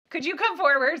Could you come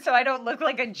forward so I don't look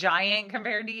like a giant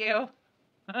compared to you?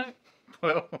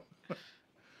 Well,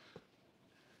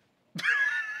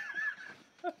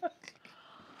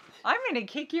 I'm gonna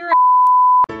kick your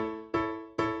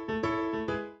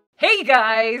Hey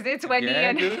guys, it's Wendy yeah,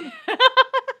 and dude.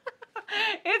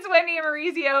 it's Wendy and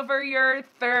Mauricio for your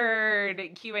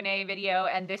third Q&A video,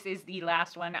 and this is the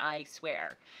last one, I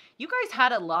swear. You guys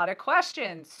had a lot of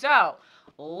questions, so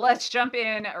let's jump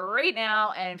in right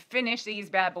now and finish these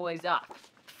bad boys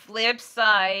off.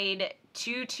 Flipside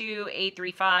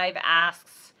 22835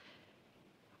 asks,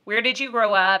 where did you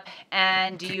grow up,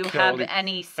 and do you have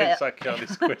any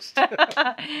Kelly's question.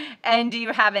 and do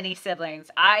you have any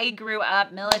siblings? I grew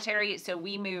up military, so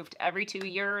we moved every 2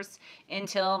 years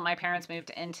until my parents moved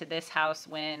into this house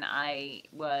when I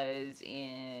was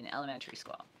in elementary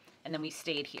school. And then we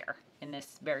stayed here in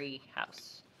this very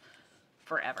house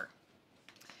forever.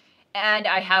 And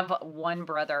I have one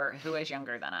brother who is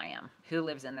younger than I am, who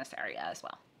lives in this area as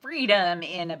well. Freedom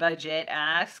in a Budget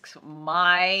asks,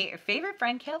 my favorite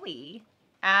friend Kelly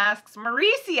asks,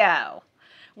 Mauricio,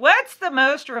 what's the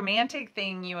most romantic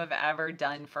thing you have ever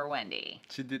done for Wendy?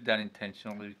 She did that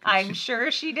intentionally. I'm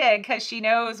sure she did, because she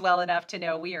knows well enough to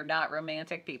know we are not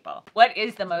romantic people. What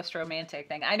is the most romantic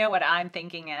thing? I know what I'm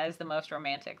thinking as the most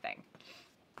romantic thing.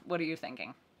 What are you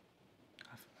thinking?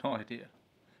 I have no idea.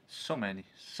 So many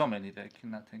that I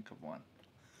cannot think of one.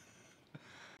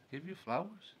 Give you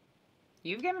flowers?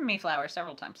 You've given me flowers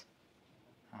several times.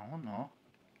 I don't know.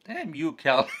 Damn you,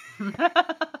 Kelly. Okay,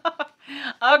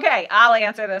 I'll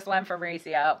answer this one for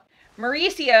Mauricio.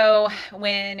 Mauricio,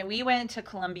 when we went to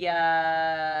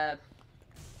Colombia...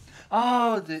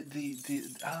 Oh,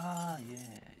 yeah.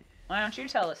 Why don't you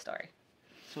tell the story?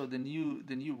 So the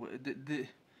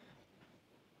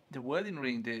wedding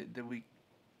ring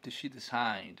that she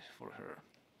designed for her.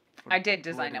 I did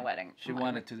design a wedding. She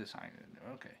wanted to design it.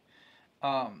 Okay.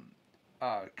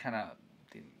 Kind of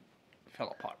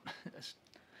fell apart.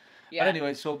 Yeah. But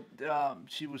anyway, so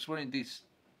she was wearing this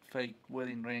fake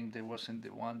wedding ring that wasn't the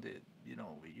one that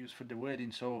we used for the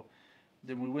wedding. So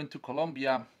then we went to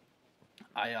Colombia.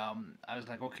 I was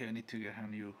like, okay, I need to get her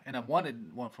new, and I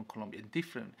wanted one from Colombia,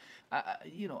 different.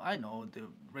 I know the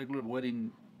regular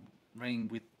wedding ring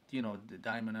with the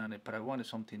diamond on it, but I wanted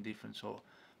something different. So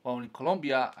while in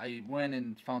Colombia, I went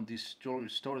and found this jewelry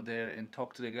store there and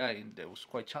talked to the guy, and that was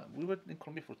quite challenging. We were in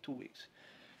Colombia for 2 weeks,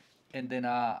 and then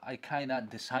I kind of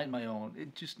designed my own.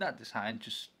 It just not designed,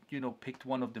 just picked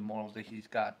one of the models that he's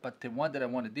got. But the one that I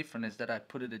wanted different is that I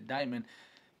put it a diamond,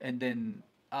 and then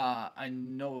I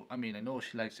know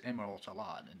she likes emeralds a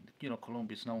lot, and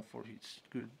Colombia is known for its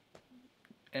good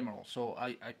emeralds. So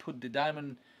I put the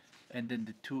diamond and then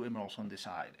the 2 emeralds on the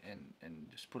side, and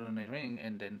just put it on a ring,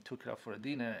 and then took it out for a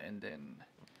dinner, and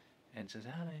says,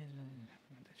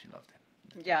 she loved it.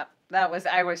 Yeah,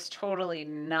 I was totally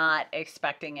not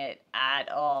expecting it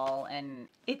at all, and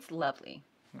it's lovely.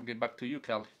 I'll get back to you,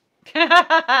 Kelly.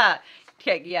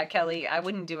 Okay, yeah, Kelly, I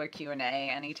wouldn't do a Q&A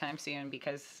anytime soon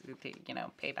because,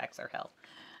 paybacks are hell.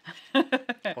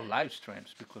 Or live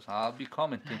streams, because I'll be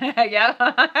commenting. Yeah,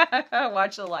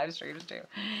 watch the live streams too.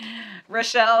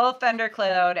 Rochelle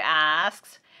Thundercloud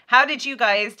asks, how did you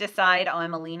guys decide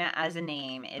on Melina as a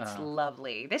name? It's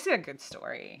lovely. This is a good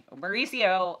story.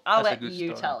 Mauricio, I'll let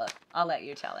you tell it.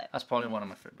 That's probably one of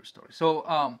my favorite stories. So,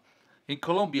 in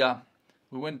Colombia,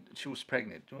 we went. She was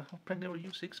pregnant. How pregnant were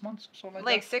you? 6 months or something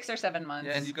like that? 6 or 7 months.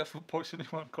 Yeah, and you got food poisoning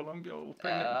in Colombia.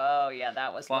 Oh yeah,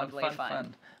 that was lovely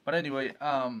fun. But anyway,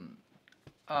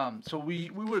 so we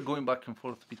were going back and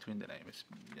forth between the name. It's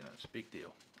it's a big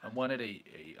deal. I wanted a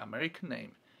American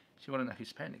name. She wanted a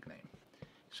Hispanic name.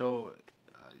 So,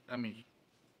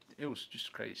 it was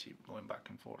just crazy going back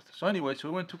and forth. So anyway, so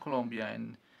we went to Colombia,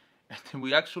 and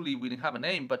we didn't have a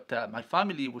name, but my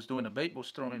family was doing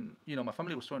my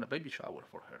family was throwing a baby shower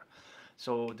for her.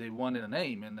 So they wanted a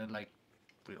name, and then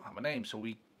we don't have a name. So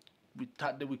we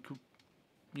thought that we could,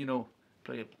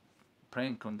 play a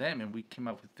prank on them, and we came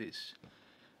up with this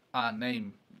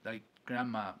name, like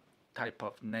grandma type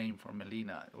of name for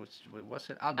Melina. What's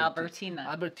it? Albertina.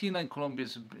 Albertina in Colombia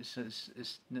is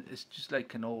just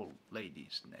like an old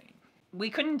lady's name. We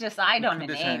couldn't decide on a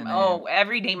name.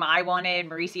 Every name I wanted,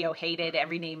 Mauricio hated.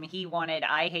 Every name he wanted,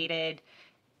 I hated.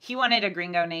 He wanted a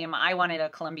gringo name. I wanted a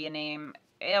Colombian name.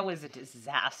 It was a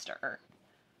disaster.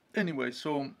 Anyway,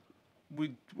 so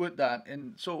we with that,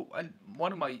 and so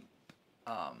one of my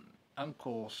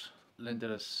uncles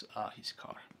lended us his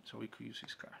car, so we could use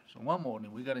his car. So one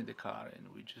morning we got in the car,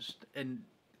 and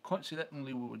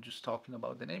coincidentally we were just talking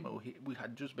about the name. We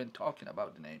had just been talking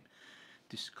about the name,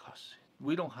 discuss.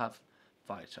 We don't have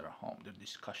fights at our home. They're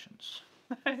discussions.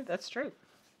 That's true.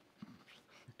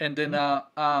 And then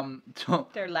so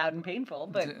They're loud and painful,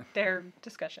 but they're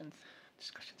discussions.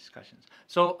 discussions.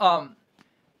 So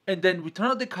and then we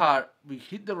turn on the car, we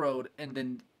hit the road, and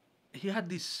then he had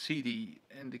this CD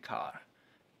in the car,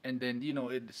 and then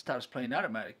it starts playing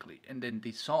automatically, and then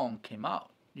the song came out,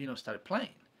 started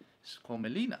playing. It's called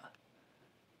Melina.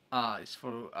 It's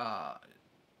for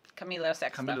Camilo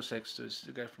Sexto. Camilo Sexto is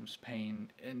the guy from Spain,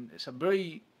 and it's a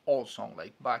very old song,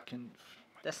 like back in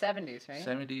the 70s, right?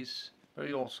 70s,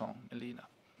 very old song, Melina.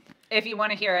 If you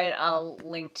want to hear it, I'll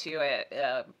link to it,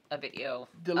 a video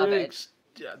The of lyrics,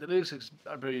 yeah, the lyrics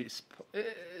are very.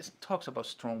 It talks about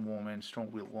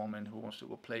strong-willed woman who wants to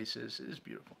go places. It's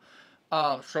beautiful.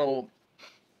 So,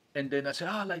 and then I said,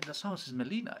 like the song is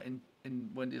Melina, and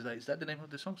Wendy's like, is that the name of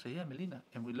the song? I said, yeah, Melina.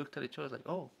 And we looked at each other like,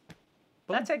 oh,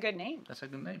 boom. That's a good name. That's a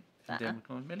good name. And then we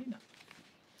called Melina.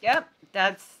 Yep,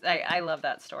 I love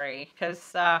that story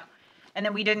because, and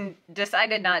then we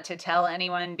decided not to tell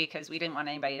anyone because we didn't want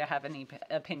anybody to have any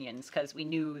opinions because we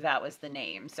knew that was the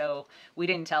name. So we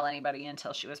didn't tell anybody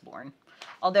until she was born.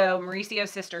 Although Mauricio's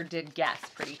sister did guess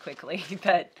pretty quickly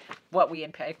that what we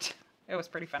had picked. It was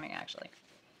pretty funny actually.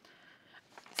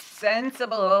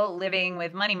 Sensible Living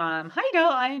with Money Mom. Hi,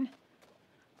 Dawn.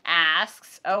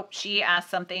 She asked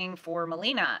something for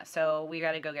Melina, so we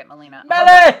gotta go get Melina.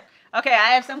 Melly! Okay, I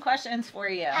have some questions for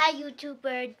you. Hi,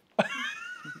 YouTuber.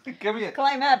 Come here.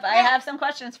 Climb up. I have some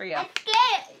questions for you. I'm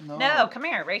scared. No, come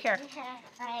here, right here.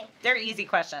 Alright. They're easy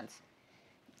questions.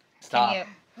 Stop.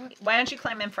 Why don't you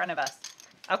climb in front of us?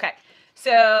 Okay,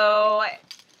 so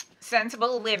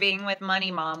Sensible Living with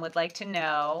Money Mom would like to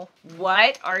know,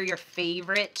 what are your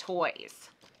favorite toys?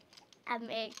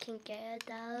 American Girl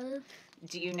dolls.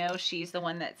 Do you know she's the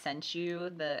one that sent you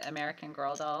the American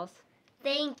Girl dolls?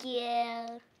 Thank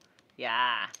you.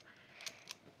 Yeah.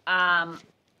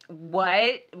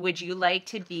 What would you like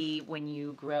to be when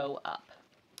you grow up?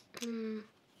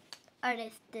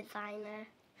 Artist designer.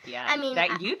 Yeah. I mean,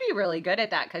 you'd be really good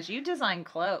at that because you design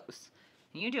clothes.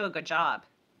 You do a good job.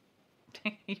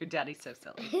 Your daddy's so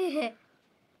silly.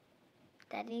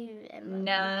 Daddy and Mommy.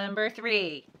 Number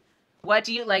 3. What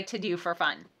do you like to do for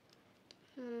fun?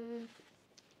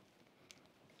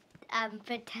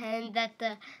 Pretend that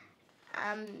the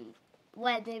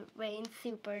when it rains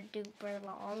super duper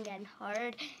long and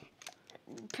hard,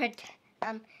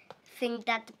 think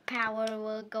that the power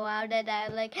will go out, and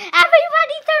I'm like,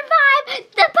 everybody survive!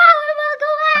 The power will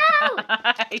go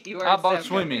out! You are How about so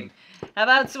swimming? good. How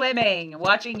about swimming?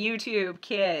 Watching YouTube,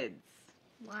 kids.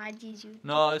 Why did you?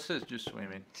 No, it says just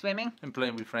swimming Swimming? and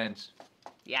playing with friends.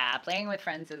 Yeah, playing with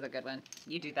friends is a good one.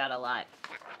 You do that a lot.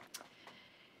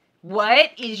 What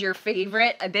is your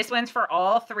favorite? This one's for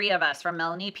all 3 of us from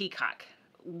Melanie Peacock.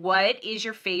 What is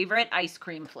your favorite ice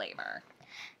cream flavor?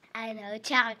 I know,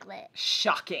 chocolate.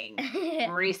 Shocking.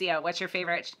 Mauricio, what's your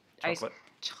favorite Chocolate.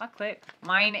 Chocolate.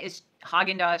 Mine is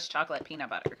Haagen-Dazs chocolate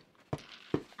peanut butter.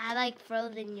 I like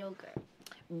frozen yogurt.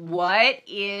 What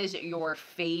is your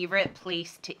favorite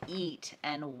place to eat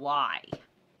and why?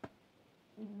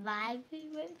 My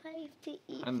favorite place to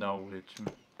eat. I know which.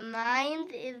 Mine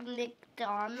is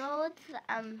McDonald's,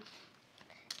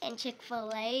 and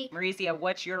Chick-fil-A. Mauricio,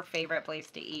 what's your favorite place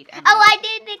to eat and Oh, why? I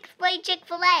didn't explain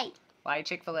Chick-fil-A. Why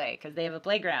Chick-fil-A? Because they have a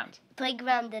playground.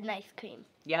 Playground and ice cream.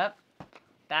 Yep.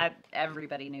 That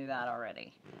everybody knew that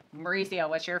already. Mauricio,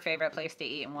 what's your favorite place to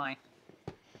eat and why?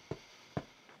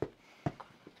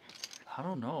 I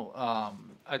don't know.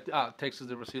 Texas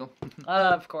de Brazil.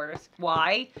 Of course.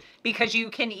 Why? Because you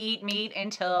can eat meat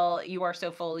until you are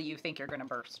so full you think you're going to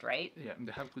burst, right? Yeah, and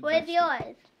they have good Where's drinks, too.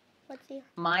 yours? What's yours?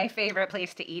 My favorite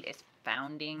place to eat is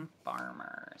Founding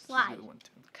Farmers. Why? That's a good one,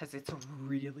 too. Because it's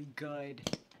really good.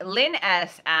 Lynn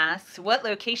S. asks, what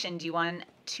location do you want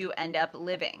to end up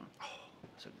living?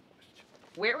 That's a good question.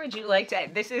 Where would you like to?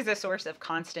 This is a source of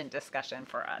constant discussion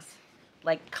for us.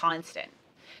 Like constant.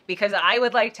 Because I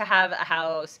would like to have a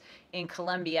house in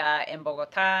Colombia, in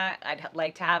Bogota. I'd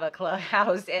like to have a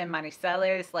house in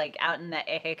Manizales, like out in the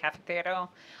Eje Cafetero.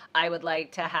 I would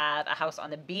like to have a house on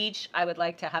the beach. I would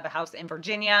like to have a house in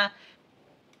Virginia.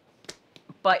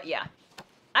 But yeah,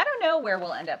 I don't know where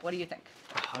we'll end up. What do you think?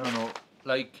 I don't know.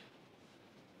 Like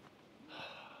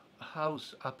a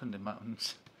house up in the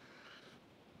mountains,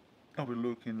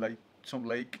 overlooking like some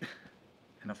lake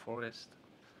in a forest.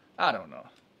 I don't know.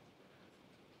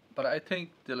 But I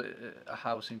think a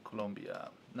house in Colombia,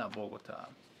 not Bogota.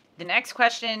 The next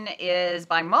question is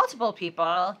by multiple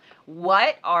people.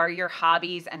 What are your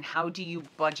hobbies and how do you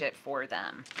budget for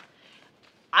them?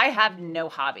 I have no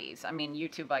hobbies. I mean,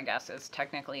 YouTube, I guess, is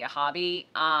technically a hobby.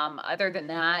 Other than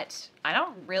that, I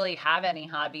don't really have any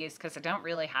hobbies because I don't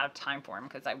really have time for them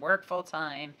because I work full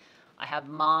time. I have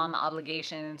mom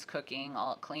obligations, cooking,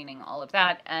 all cleaning, all of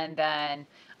that, and then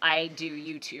I do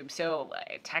YouTube. So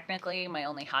technically, my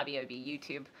only hobby would be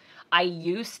YouTube. I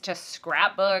used to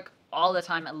scrapbook all the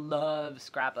time. I love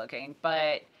scrapbooking,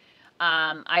 but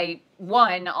all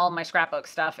my scrapbook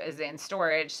stuff is in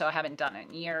storage, so I haven't done it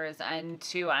in years, and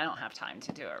two, I don't have time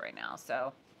to do it right now.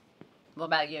 So, what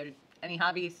about you? Any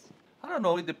hobbies? I don't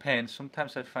know. It depends.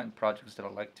 Sometimes I find projects that I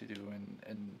like to do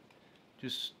and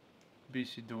just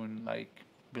busy doing like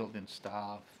building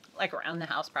stuff. Like around the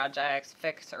house projects,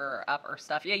 fix or up or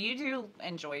stuff. Yeah, you do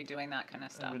enjoy doing that kind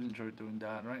of I stuff. really enjoy doing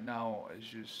that. Right now, it's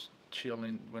just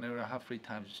chilling. Whenever I have free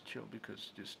time, just chill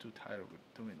because just too tired with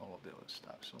doing all of the other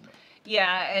stuff so much.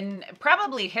 Yeah, and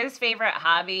probably his favorite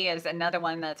hobby is another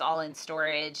one that's all in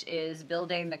storage is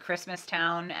building the Christmas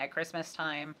town at Christmas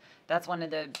time. That's one of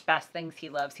the best things he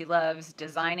loves. He loves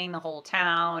designing the whole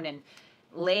town and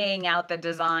laying out the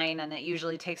design, and it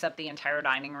usually takes up the entire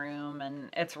dining room, and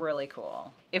it's really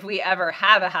cool. If we ever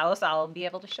have a house, I'll be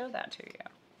able to show that to you.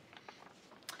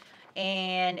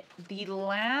 And the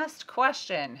last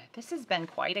question, this has been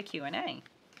quite a Q&A,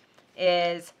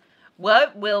 is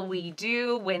what will we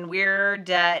do when we're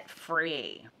debt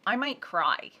free? I might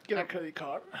cry. Get a credit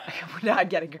card. We're not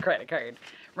getting a credit card.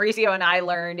 Mauricio and I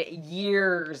learned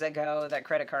years ago that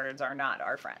credit cards are not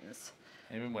our friends.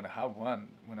 Even when I had one,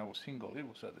 when I was single, it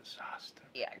was a disaster.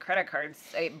 Yeah, credit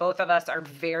cards, both of us are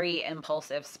very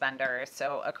impulsive spenders,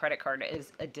 so a credit card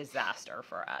is a disaster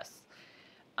for us.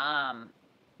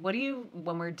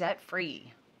 When we're debt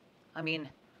free? I mean,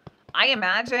 I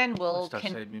imagine we'll Start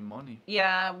saving money.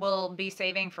 Yeah, we'll be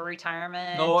saving for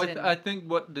retirement. No, I think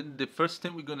what the first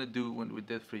thing we're gonna do when we're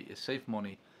debt free is save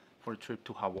money for a trip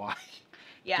to Hawaii.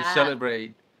 Yeah, to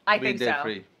celebrate being debt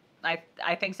free.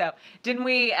 I think so. Didn't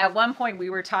we, at one point, we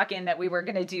were talking that we were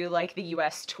going to do like the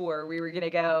U.S. tour. We were going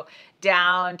to go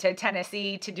down to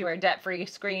Tennessee to do our debt-free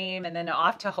scream and then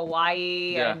off to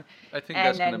Hawaii. Yeah, and, I think and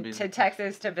that's then going to be to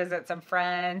Texas to visit some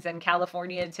friends and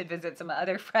California to visit some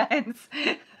other friends.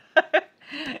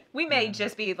 We may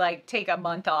just be like, take a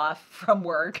month off from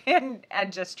work and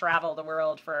just travel the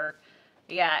world for,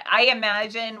 yeah, I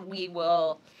imagine we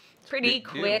will pretty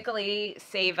quickly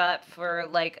save up for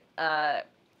like a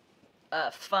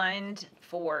fund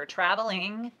for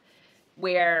traveling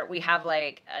where we have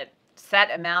like a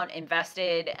set amount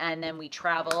invested and then we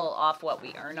travel off what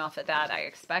we earn off of that. I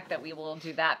expect that we will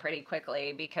do that pretty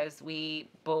quickly because we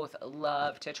both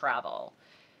love to travel.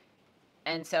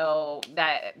 And so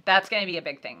that's going to be a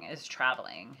big thing is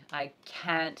traveling. I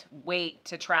can't wait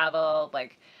to travel,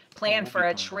 like plan for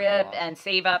a trip and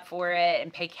save up for it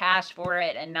and pay cash for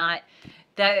it and not...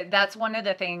 That's one of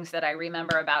the things that I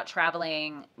remember about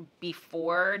traveling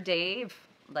before Dave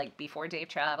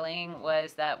traveling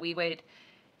was that we would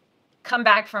come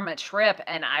back from a trip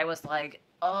and I was like,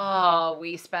 oh,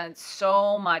 we spent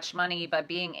so much money, but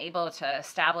being able to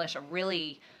establish a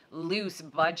really loose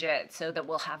budget so that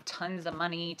we'll have tons of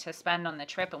money to spend on the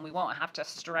trip and we won't have to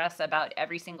stress about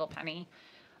every single penny.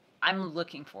 I'm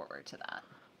looking forward to that.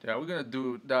 Yeah, we're gonna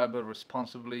do that, but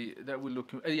responsibly. That we're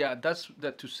looking. Yeah, that's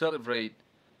that to celebrate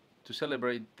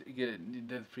getting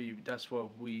debt free. That's what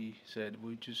we said.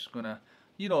 We're just gonna,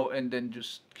 and then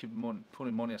just keep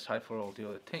putting money aside for all the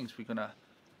other things. We're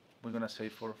gonna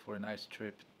save for a nice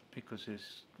trip because it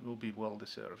will be well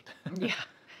deserved. Yeah,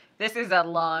 this is a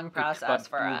long process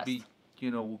for us.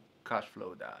 We'll cash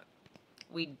flow that.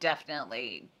 We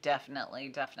definitely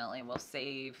will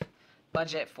save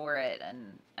budget for it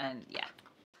and yeah.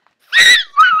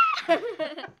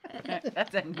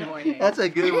 That's annoying. That's a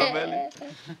good one, Melly.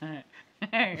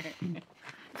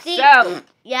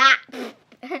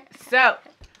 So,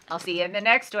 I'll see you in the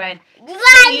next one.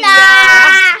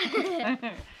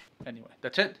 Anyway,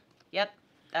 that's it. Yep,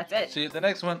 that's it. See you in the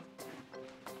next one.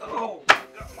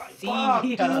 See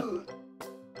ya.